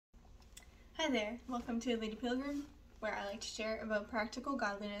Hi there, welcome to Lady Pilgrim, where I like to share about practical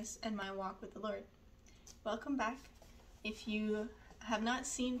godliness and my walk with the Lord. Welcome back. If you have not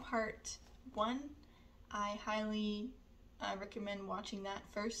seen part 1, I highly recommend watching that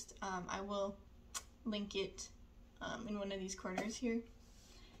first. I will link it in one of these corners here.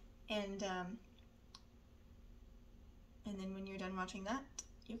 And then when you're done watching that,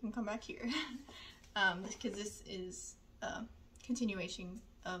 you can come back here. Because this is a continuation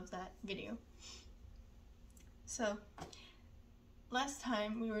of that video. So, last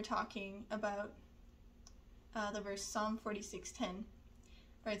time we were talking about the verse Psalm 46:10,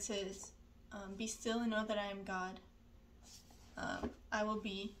 where it says, "Be still and know that I am God. I will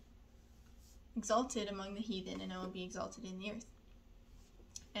be exalted among the heathen, and I will be exalted in the earth."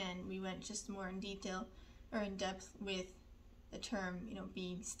 And we went just more in detail, or in depth with the term,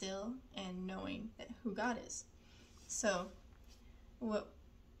 being still and knowing who God is. So, what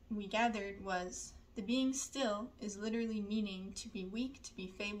we gathered was the being still is literally meaning to be weak, to be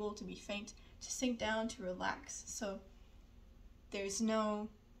feeble, to be faint, to sink down, to relax. So there's no,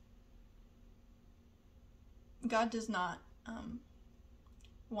 God does not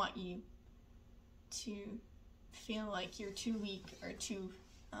want you to feel like you're too weak or too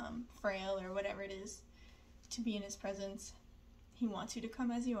frail or whatever it is to be in His presence. He wants you to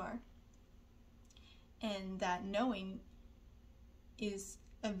come as you are. And that knowing is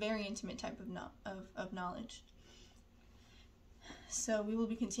a very intimate type of knowledge. So we will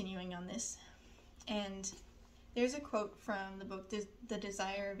be continuing on this. And there's a quote from the book The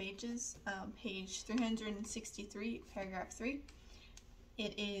Desire of Ages, page 363, paragraph 3.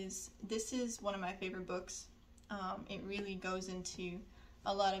 This is one of my favorite books. It really goes into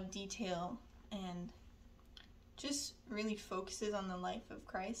a lot of detail and just really focuses on the life of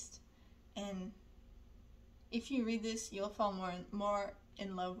Christ. And if you read this, you'll fall more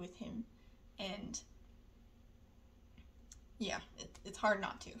in love with Him. And yeah, it's hard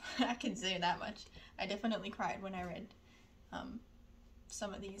not to. I can say that much. I definitely cried when I read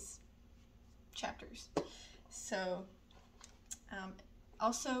some of these chapters. So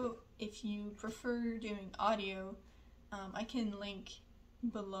also, if you prefer doing audio, I can link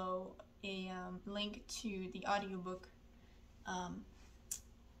below a link to the audiobook.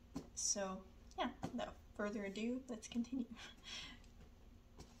 So yeah, without further ado, let's continue.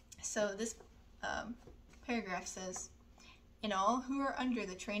 So this paragraph says, "In all who are under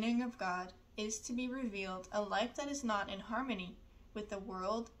the training of God is to be revealed a life that is not in harmony with the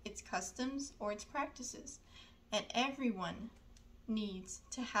world, its customs, or its practices, and everyone needs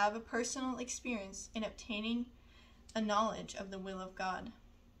to have a personal experience in obtaining a knowledge of the will of God.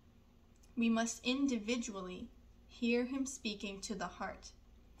 We must individually hear Him speaking to the heart.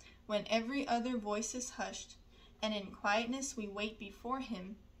 When every other voice is hushed, and in quietness we wait before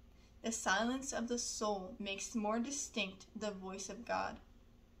Him, the silence of the soul makes more distinct the voice of God."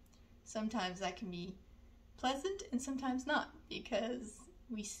 Sometimes that can be pleasant and sometimes not, because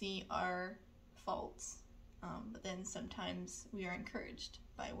we see our faults, but then sometimes we are encouraged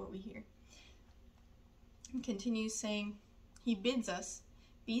by what we hear. He continues saying, He bids us,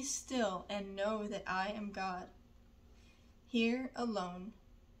 "Be still and know that I am God." Here alone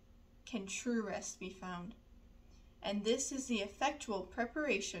can true rest be found. And this is the effectual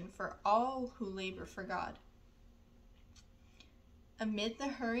preparation for all who labor for God. Amid the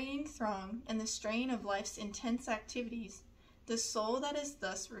hurrying throng and the strain of life's intense activities, the soul that is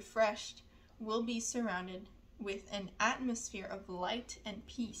thus refreshed will be surrounded with an atmosphere of light and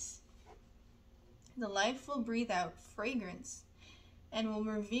peace. The life will breathe out fragrance and will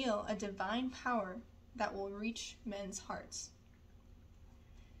reveal a divine power that will reach men's hearts.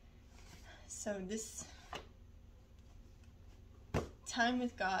 So this time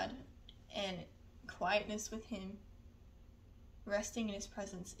with God and quietness with Him, resting in His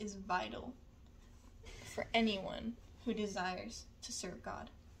presence, is vital for anyone who desires to serve God.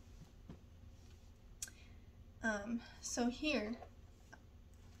 So here,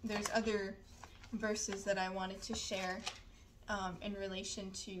 there's other verses that I wanted to share in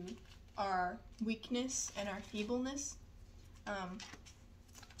relation to our weakness and our feebleness.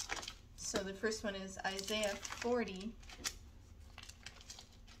 So the first one is Isaiah 40,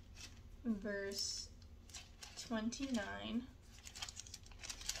 verse 29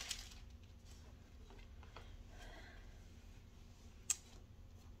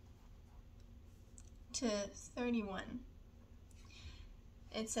 to 31.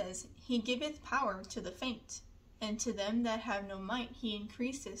 It says, "He giveth power to the faint, and to them that have no might He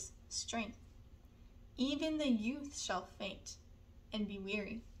increaseth strength. Even the youth shall faint and be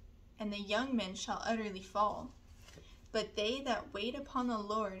weary, and the young men shall utterly fall. But they that wait upon the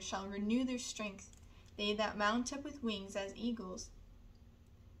Lord shall renew their strength. They that mount up with wings as eagles.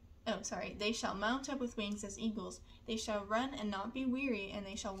 They shall mount up with wings as eagles. They shall run and not be weary, and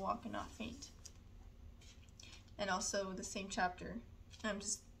they shall walk and not faint. And also the same chapter,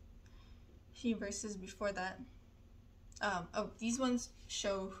 just a few verses before that. These ones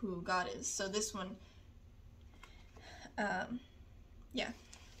show who God is. So this one,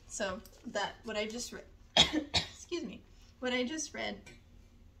 so that, what I just read, excuse me, what I just read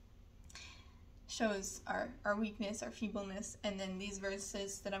shows our weakness, our feebleness, and then these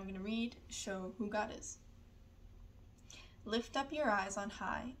verses that I'm going to read show who God is. Lift up your eyes on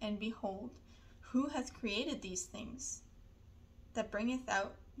high, and behold, who hath created these things, that bringeth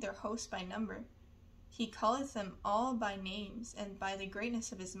out their host by number? He calleth them all by names, and by the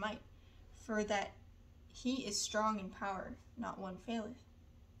greatness of his might, for that he is strong in power, not one faileth.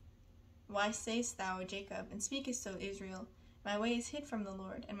 Why sayest thou, O Jacob, and speakest, O Israel, my way is hid from the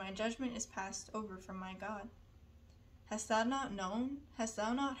Lord, and my judgment is passed over from my God? Hast thou not known, hast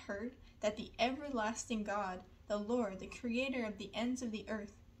thou not heard, that the everlasting God, the Lord, the creator of the ends of the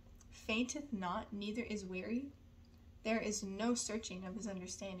earth, fainteth not, neither is weary? There is no searching of his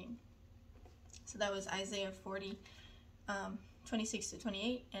understanding. So that was Isaiah 40, 26 to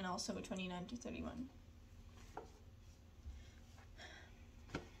 28, and also 29 to 31.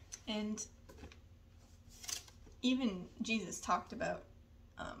 And even Jesus talked about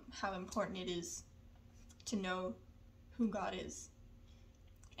how important it is to know who God is,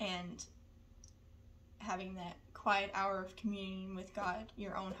 and having that quiet hour of communion with God,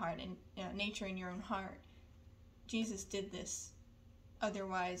 your own heart, and nature in your own heart. Jesus did this.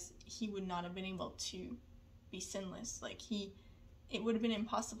 Otherwise, he would not have been able to be sinless. It would have been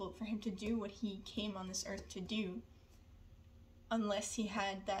impossible for him to do what he came on this earth to do unless he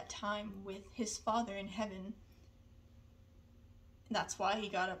had that time with his Father in heaven. That's why he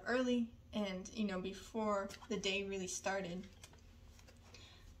got up early and, before the day really started.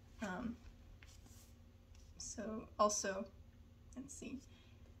 So also, let's see.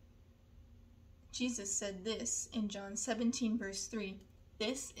 Jesus said this in John 17, verse 3,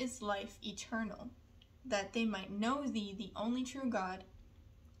 "This is life eternal, that they might know thee, the only true God,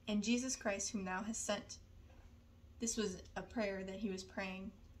 and Jesus Christ whom thou hast sent." This was a prayer that he was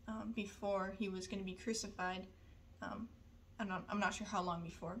praying before he was going to be crucified. I'm not sure how long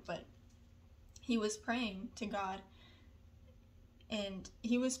before, but he was praying to God, and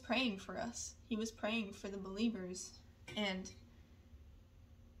he was praying for us. He was praying for the believers, and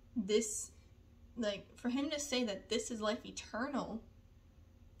this, for him to say that this is life eternal,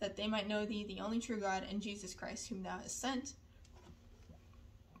 that they might know thee, the only true God, and Jesus Christ whom thou hast sent,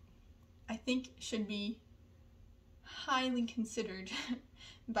 I think should be highly considered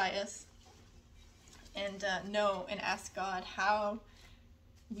by us, and know and ask God how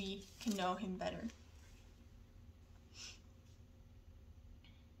we can know him better.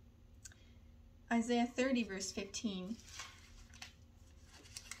 Isaiah 30, verse 15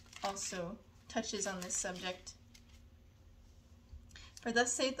 also touches on this subject. "For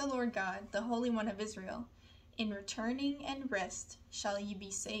thus saith the Lord God, the Holy One of Israel, in returning and rest shall ye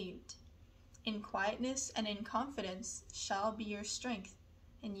be saved. In quietness and in confidence shall be your strength,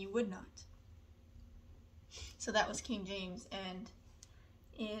 and ye would not." So that was King James, and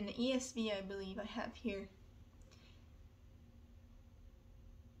in ESV, I believe I have here.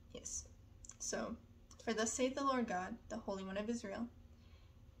 Yes. So, "For thus saith the Lord God, the Holy One of Israel,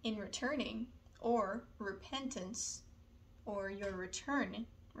 in returning, or repentance, or your return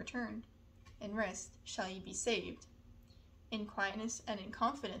and rest shall ye be saved. In quietness and in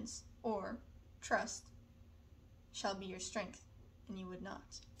confidence, or trust, shall be your strength, and you would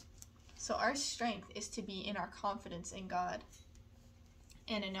not." So our strength is to be in our confidence in God,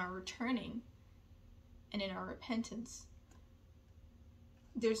 and in our returning, and in our repentance.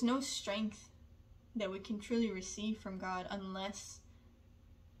 There's no strength that we can truly receive from God unless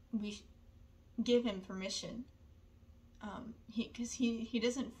we give him permission. Because he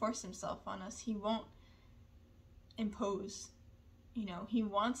doesn't force himself on us. He won't impose. He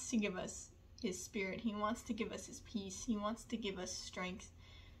wants to give us his spirit. He wants to give us his peace. He wants to give us strength,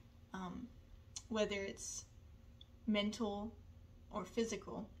 whether it's mental or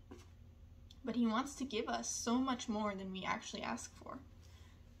physical. But he wants to give us so much more than we actually ask for.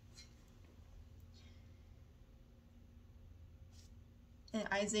 In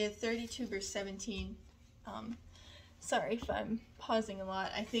Isaiah 32, verse 17, sorry if I'm pausing a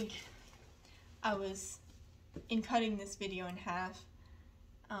lot. I think I was, in cutting this video in half,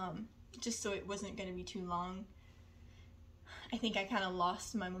 just so it wasn't going to be too long, I think I kind of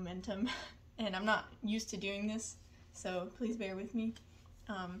lost my momentum, and I'm not used to doing this, So please bear with me.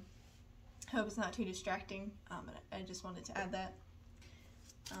 I hope it's not too distracting. I just wanted to add that.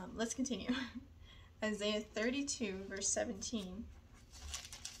 Let's continue. Isaiah 32 verse 17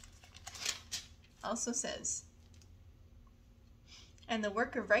 also says, "And the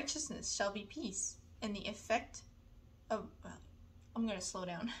work of righteousness shall be peace, and the effect of..." I'm going to slow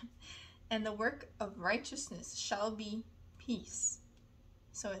down. "And the work of righteousness shall be peace."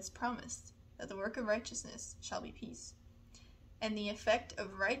 So it's promised that the work of righteousness shall be peace. "And the effect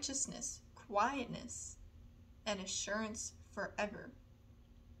of righteousness, quietness, and assurance forever."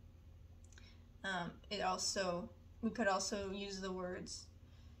 We could also use the words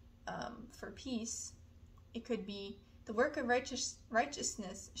for peace. It could be, "The work of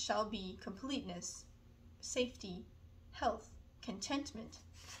righteousness shall be completeness, safety, health, contentment."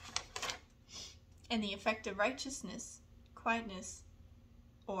 And the effect of righteousness, quietness,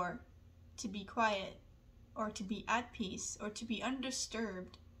 or to be quiet, or to be at peace, or to be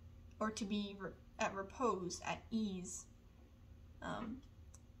undisturbed, or to be at repose, at ease,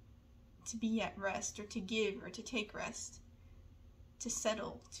 to be at rest, or to give or to take rest, to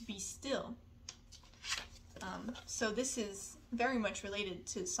settle, to be still. So this is very much related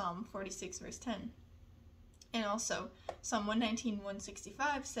to Psalm 46 verse 10. And also Psalm 119,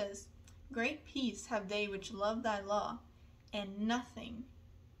 165 says, "Great peace have they which love thy law, and nothing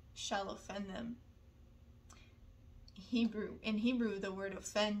shall offend them." In Hebrew, the word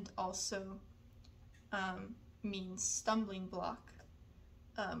offend also means stumbling block,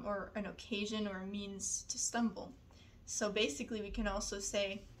 or an occasion or a means to stumble. So basically we can also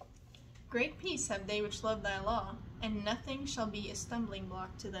say, "Great peace have they which love thy law, and nothing shall be a stumbling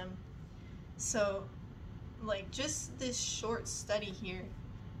block to them." So, like, just this short study here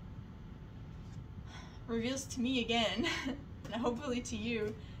reveals to me again, and hopefully to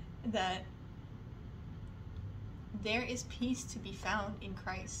you, that there is peace to be found in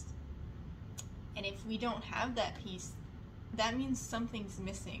Christ. And if we don't have that peace, that means something's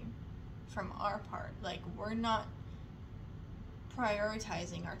missing from our part. Like, we're not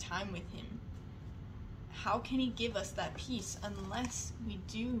prioritizing our time with Him. How can He give us that peace unless we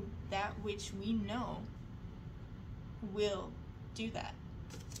do that which we know will do that?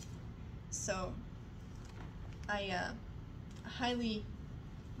 So I highly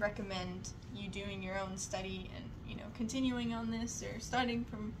recommend you doing your own study and, continuing on this, or starting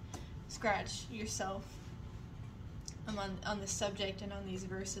from scratch yourself on this subject and on these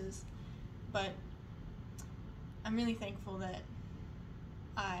verses. But I'm really thankful that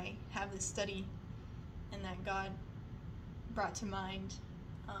I have this study, and that God brought to mind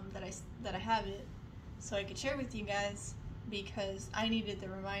that I have it, so I could share with you guys, because I needed the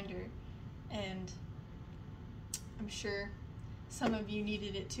reminder, and I'm sure some of you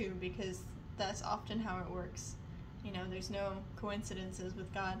needed it too, because that's often how it works. There's no coincidences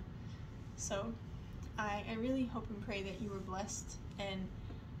with God. So I really hope and pray that you were blessed, and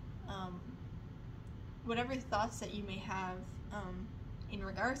whatever thoughts that you may have in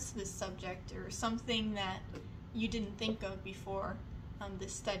regards to this subject, or something that you didn't think of before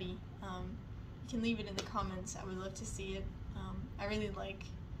this study, you can leave it in the comments. I would love to see it. I really like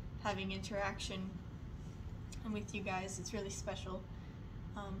having interaction with you guys. It's really special.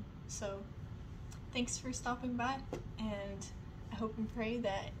 So thanks for stopping by, and I hope and pray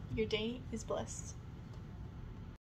that your day is blessed.